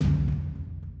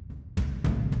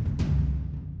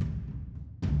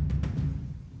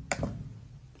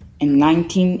In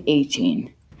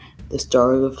 1918, the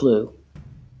start of the flu.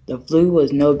 The flu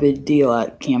was no big deal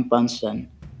at Camp Funston.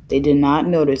 They did not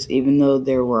notice even though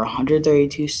there were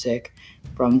 132 sick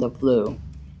from the flu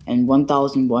and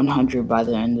 1,100 by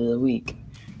the end of the week.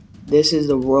 This is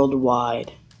the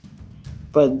worldwide.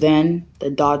 But then the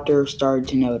doctor started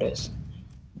to notice.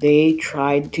 They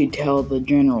tried to tell the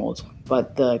generals,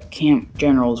 but the camp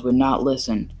generals would not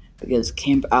listen because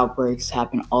camp outbreaks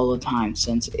happen all the time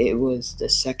since it was the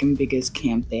second biggest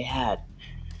camp they had.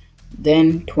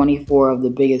 Then 24 of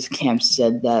the biggest camps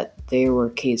said that there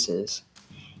were cases.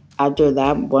 After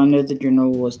that, one of the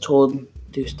generals was told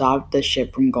to stop the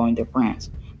ship from going to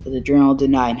France, but the general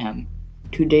denied him.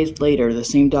 2 days later, the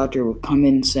same doctor would come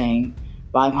in saying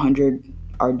 500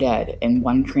 are dead and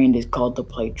one train is called the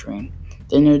plague train.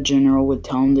 Then the general would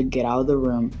tell him to get out of the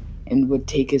room and would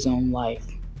take his own life.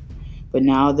 But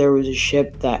now there was a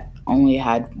ship that only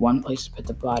had one place to put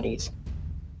the bodies,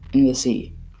 in the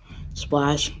sea.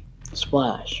 Splash,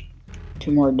 splash.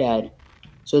 2 more dead.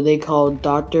 So they called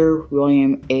Dr.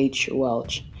 William H.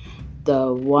 Welch,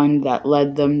 the one that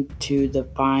led them to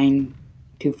find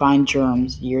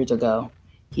germs years ago.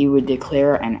 He would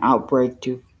declare an outbreak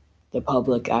to the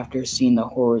public after seeing the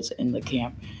horrors in the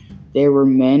camp. There were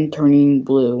men turning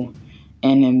blue,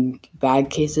 and in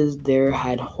bad cases there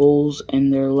had holes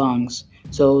in their lungs,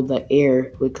 so the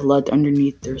air would collect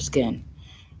underneath their skin.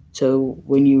 So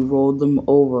when you rolled them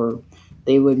over,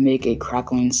 they would make a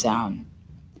crackling sound.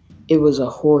 It was a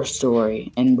horror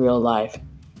story in real life.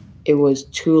 It was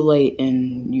too late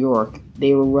in New York.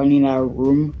 They were running out of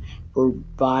room for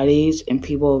bodies, and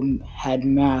people had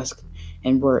masks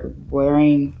and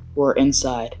were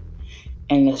inside.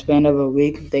 In the span of a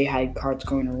week, they had carts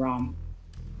going around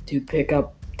to pick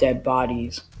up dead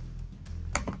bodies.